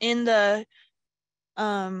documents in the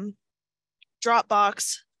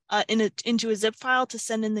Dropbox into a zip file to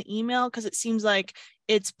send in the email, because it seems like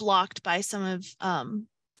it's blocked by some of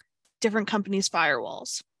different companies'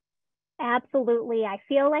 firewalls. Absolutely. I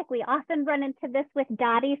feel like we often run into this with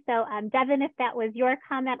Dottie. So Devin, if that was your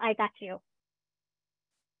comment, I got you.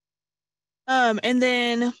 And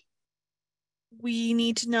then we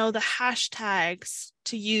need to know the hashtags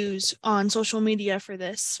to use on social media for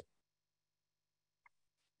this.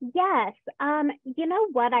 Yes. You know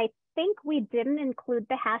what? I think we didn't include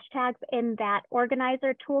the hashtags in that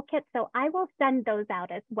organizer toolkit, so I will send those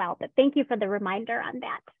out as well. But thank you for the reminder on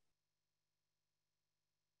that.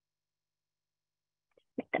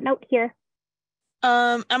 Make a note here.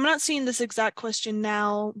 I'm not seeing this exact question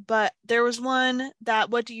now, but there was one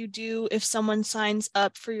that what do you do if someone signs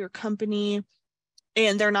up for your company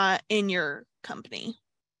and they're not in your company?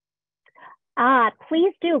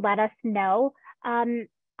 Please do let us know. I'm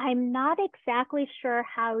not exactly sure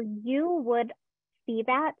how you would see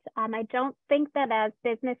that. I don't think that as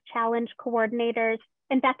Business Challenge coordinators,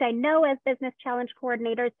 in fact, I know as Business Challenge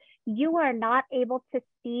coordinators, you are not able to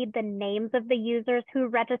see the names of the users who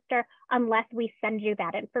register unless we send you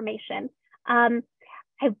that information.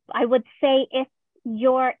 I would say if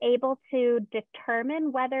you're able to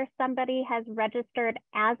determine whether somebody has registered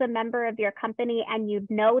as a member of your company and you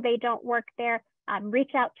know they don't work there,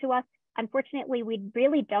 reach out to us. Unfortunately, we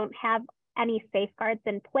really don't have any safeguards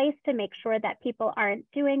in place to make sure that people aren't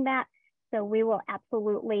doing that. So we will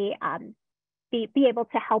absolutely be able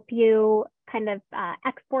to help you kind of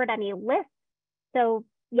export any lists. So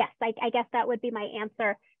yes, I guess that would be my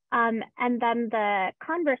answer. And then the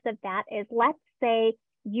converse of that is, let's say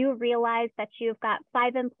you realize that you've got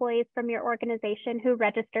 5 employees from your organization who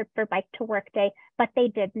registered for Bike to Work Day, but they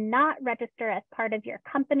did not register as part of your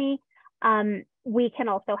company. We can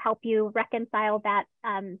also help you reconcile that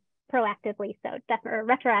proactively, so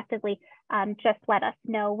retroactively. Just let us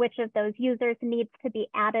know which of those users needs to be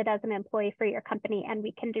added as an employee for your company, and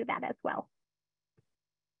we can do that as well.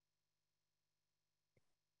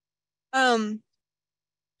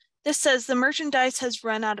 This says the merchandise has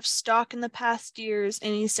run out of stock in the past years.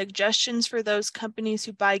 Any suggestions for those companies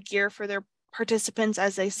who buy gear for their participants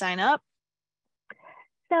as they sign up?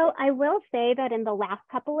 So I will say that in the last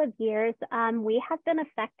couple of years, we have been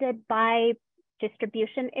affected by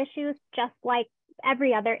distribution issues, just like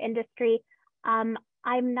every other industry. I'm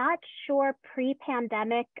not sure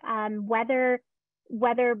pre-pandemic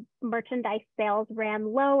whether merchandise sales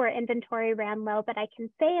ran low or inventory ran low, but I can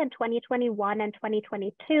say in 2021 and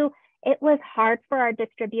 2022, it was hard for our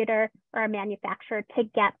distributor or our manufacturer to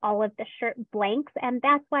get all of the shirt blanks, and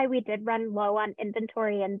that's why we did run low on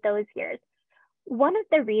inventory in those years. One of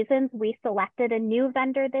the reasons we selected a new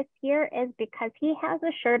vendor this year is because he has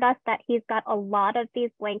assured us that he's got a lot of these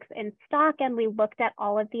blanks in stock, and we looked at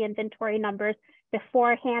all of the inventory numbers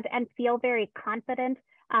beforehand and feel very confident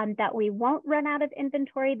that we won't run out of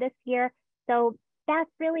inventory this year. So that's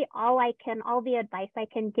really all the advice I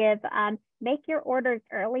can give. Make your orders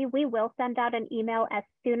early. We will send out an email as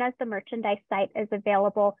soon as the merchandise site is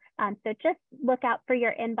available. So just look out for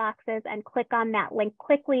your inboxes and click on that link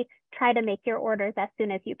quickly. Try to make your orders as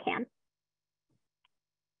soon as you can.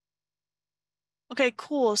 Okay,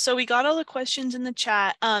 cool. So we got all the questions in the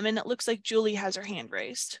chat, and it looks like Julie has her hand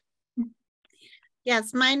raised.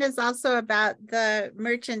 Yes, mine is also about the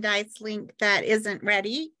merchandise link that isn't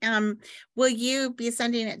ready. Will you be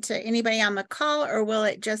sending it to anybody on the call, or will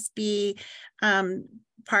it just be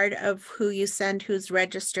part of who you send who's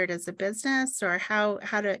registered as a business, or how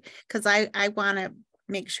to, because I want to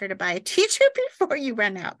make sure to buy a t-shirt before you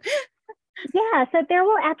run out. Yeah, so there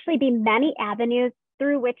will actually be many avenues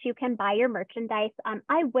through which you can buy your merchandise.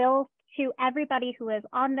 I will, to everybody who is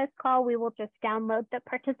on this call, we will just download the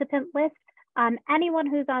participant list. Anyone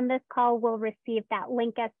who's on this call will receive that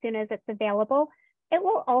link as soon as it's available. It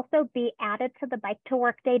will also be added to the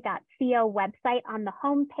biketoworkday.co website on the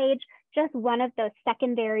home page, just one of those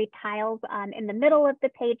secondary tiles in the middle of the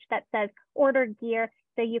page that says order gear,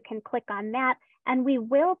 so you can click on that. And we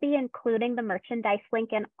will be including the merchandise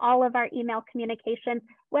link in all of our email communications,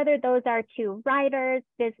 whether those are to riders,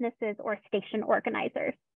 businesses, or station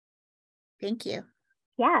organizers. Thank you.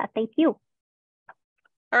 Yeah, thank you.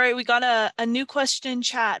 All right, we got a new question in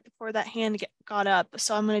chat before that hand got up,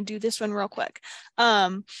 so I'm going to do this one real quick.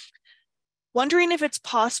 Wondering if it's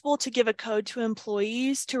possible to give a code to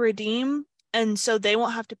employees to redeem, and so they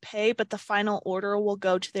won't have to pay, but the final order will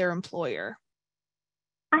go to their employer.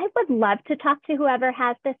 I would love to talk to whoever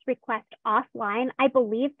has this request offline. I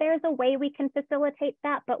believe there's a way we can facilitate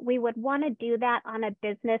that, but we would want to do that on a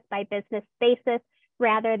business by business basis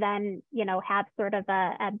rather than, have sort of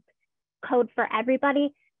a code for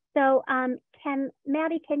everybody. So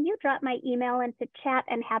Maddie, can you drop my email into chat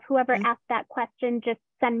and have whoever asked that question just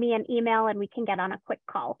send me an email and we can get on a quick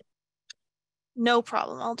call? No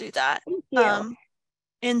problem, I'll do that. Thank you.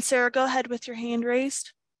 And Sarah, go ahead with your hand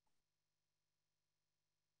raised.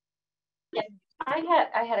 Yeah,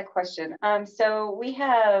 I had a question. So we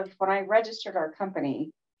have, when I registered our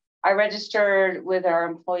company, I registered with our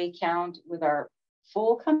employee count with our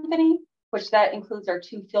full company, which that includes our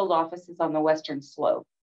 2 field offices on the Western Slope.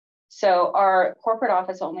 So our corporate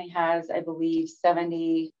office only has, I believe,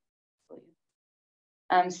 72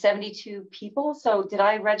 people. So did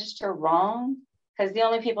I register wrong? Because the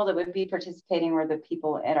only people that would be participating were the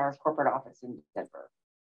people at our corporate office in Denver.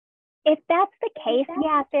 If that's the case,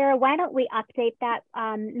 yeah, Sarah, why don't we update that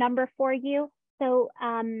number for you? So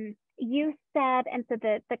you said, and so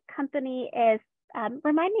the company is,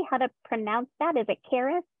 remind me how to pronounce that. Is it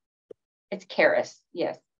Karis? It's Karis,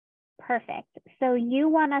 yes. Perfect. So you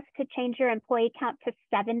want us to change your employee count to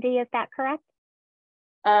 70, is that correct?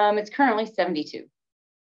 It's currently 72.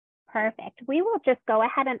 Perfect. We will just go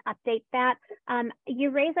ahead and update that. You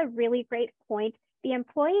raise a really great point. The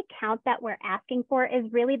employee count that we're asking for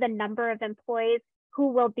is really the number of employees who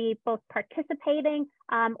will be both participating,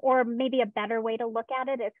 or maybe a better way to look at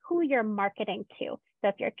it is who you're marketing to. So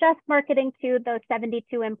if you're just marketing to those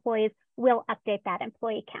 72 employees, we'll update that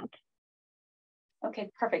employee count.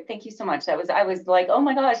 Okay, perfect. Thank you so much. I was like, oh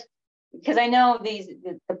my gosh, because I know the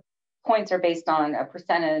points are based on a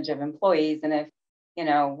percentage of employees, and if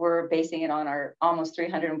we're basing it on our almost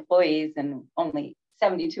 300 employees and only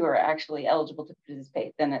 72 are actually eligible to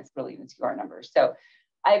participate, then it's really even skew our numbers. So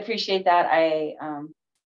I appreciate that. I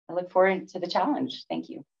look forward to the challenge. Thank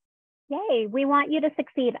you. Yay, we want you to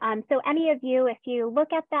succeed. So any of you, if you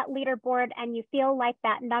look at that leaderboard and you feel like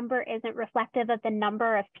that number isn't reflective of the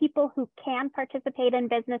number of people who can participate in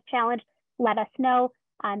Business Challenge, let us know.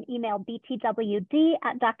 Email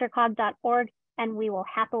btwd@drcog.org and we will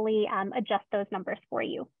happily adjust those numbers for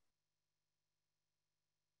you.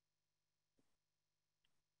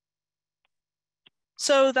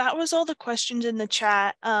 So that was all the questions in the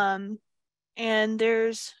chat. And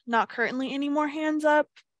there's not currently any more hands up.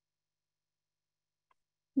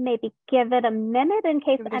 maybe give it a minute in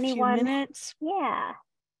case Give it a anyone. few minutes. Yeah.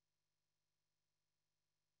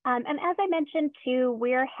 And as I mentioned too,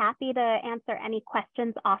 we're happy to answer any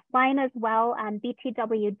questions offline as well on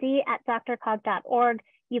btwd@drcog.org.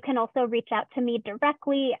 You can also reach out to me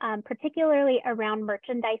directly, particularly around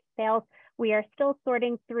merchandise sales. We are still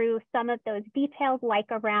sorting through some of those details, like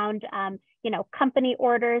around, company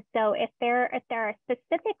orders. So if there are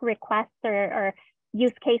specific requests or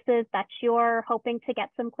use cases that you're hoping to get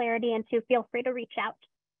some clarity into, feel free to reach out.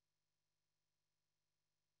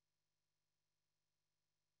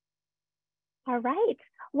 All right.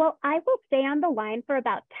 Well, I will stay on the line for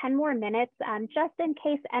about 10 more minutes, just in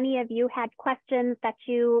case any of you had questions that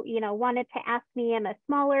you wanted to ask me in a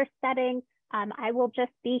smaller setting. I will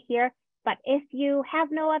just be here. But if you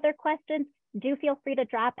have no other questions, do feel free to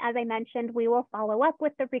drop. As I mentioned, we will follow up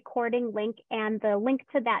with the recording link and the link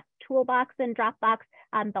to that toolbox in Dropbox.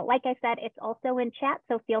 But like I said, it's also in chat,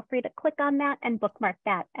 so feel free to click on that and bookmark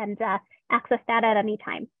that and access that at any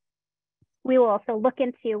time. We will also look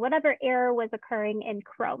into whatever error was occurring in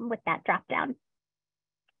Chrome with that dropdown.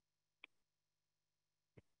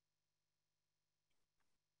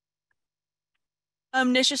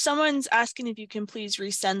 Nisha, someone's asking if you can please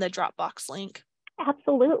resend the Dropbox link.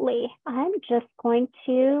 Absolutely. I'm just going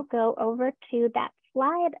to go over to that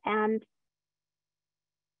slide and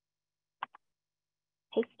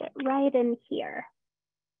paste it right in here.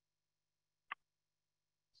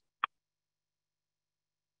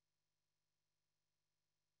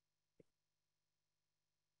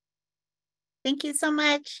 Thank you so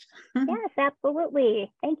much. Yes,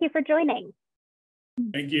 absolutely. Thank you for joining.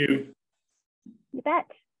 Thank you. You bet.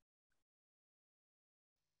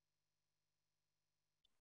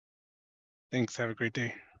 Thanks. Have a great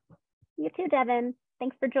day. You too, Devin.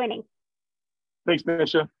 Thanks for joining. Thanks,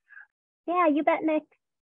 Nisha. Yeah, you bet, Nick.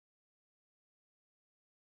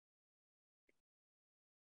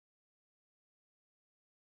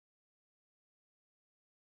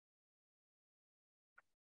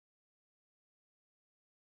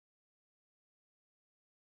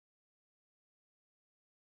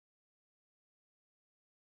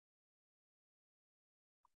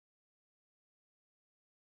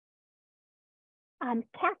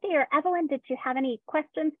 Kathy or Evelyn, did you have any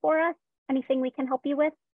questions for us? Anything we can help you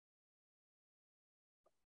with?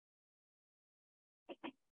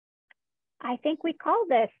 I think we called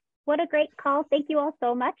this. What a great call. Thank you all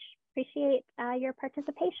so much. Appreciate your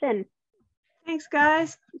participation. Thanks,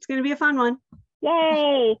 guys. It's going to be a fun one.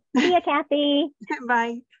 Yay. See ya, Kathy.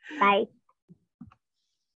 Bye. Bye.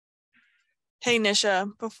 Hey, Nisha,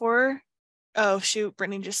 oh shoot,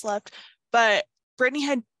 Brittany just left, but Brittany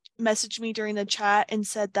had messaged me during the chat and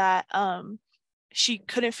said that she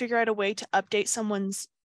couldn't figure out a way to update someone's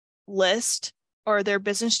list or their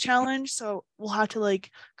business challenge, so we'll have to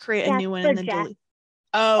like create a new one and then delete.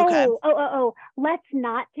 Oh, okay. Oh, let's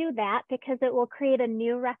not do that because it will create a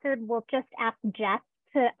new record. We'll just ask Jess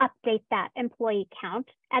to update that employee count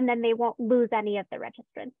and then they won't lose any of the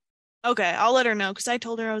registrants. Okay, I'll let her know because I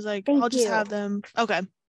told her I was like, I'll just have them. Okay.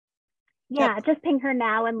 Yeah, just ping her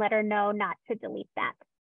now and let her know not to delete that.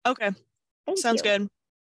 Okay. Thank Sounds you. good. All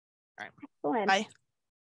right. Excellent. Bye.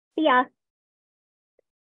 See ya.